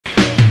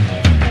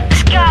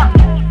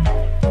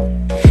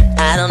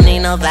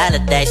no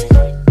validation.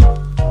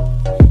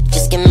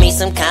 Just give me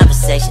some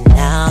conversation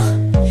now.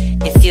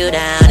 If you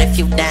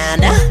down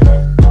now,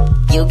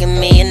 you give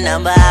me a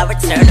number, I'll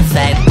return the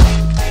favor.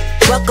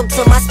 Welcome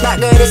to my spot,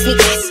 girl, it's me.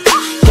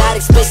 Got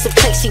expensive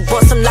cakes, she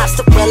bought some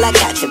lobster, well I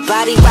got your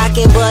body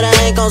rocking, but I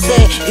ain't gon'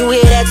 say it. You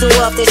hear that too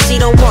often, she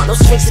don't want no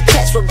strings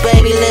attached, but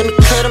baby, let me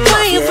cut them off.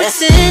 Why you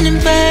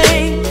pretending,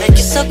 babe? Like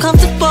you're so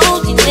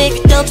comfortable, you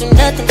nigga don't do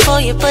nothing for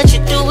you, but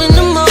you're doing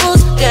the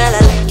most. Girl,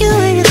 I like you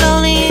when you're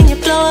lonely and you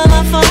blow up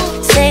my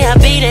phone. Say I'll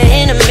be there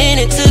in a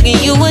minute to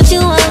give you what you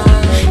want.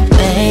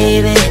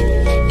 Baby,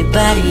 your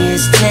body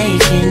is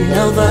taking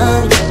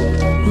over,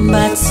 I'm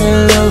about to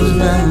lose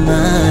my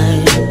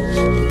mind.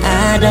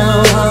 I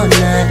don't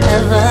wanna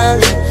ever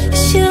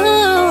leave you.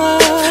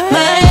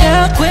 My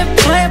girl, quit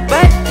playing,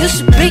 babe, you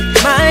should be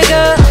my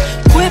girl.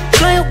 Quit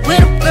playing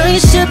with a girl, you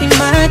should be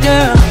my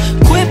girl.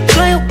 Quit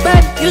playing,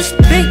 babe, you should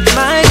be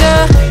my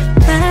girl.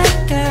 My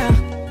girl,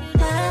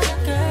 my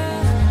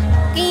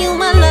girl. Give you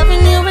my love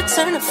and you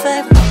return the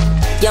favor.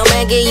 Yo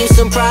man, give you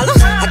some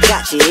problems? I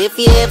got you. If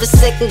you ever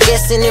second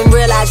guessing and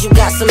realize you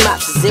got some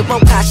options, it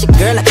won't cost you,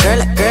 girl,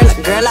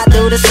 I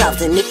do this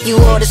often. If you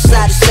order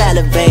side of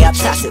salad, babe, I'll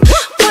toss it.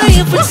 Why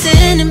you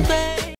pretending, babe?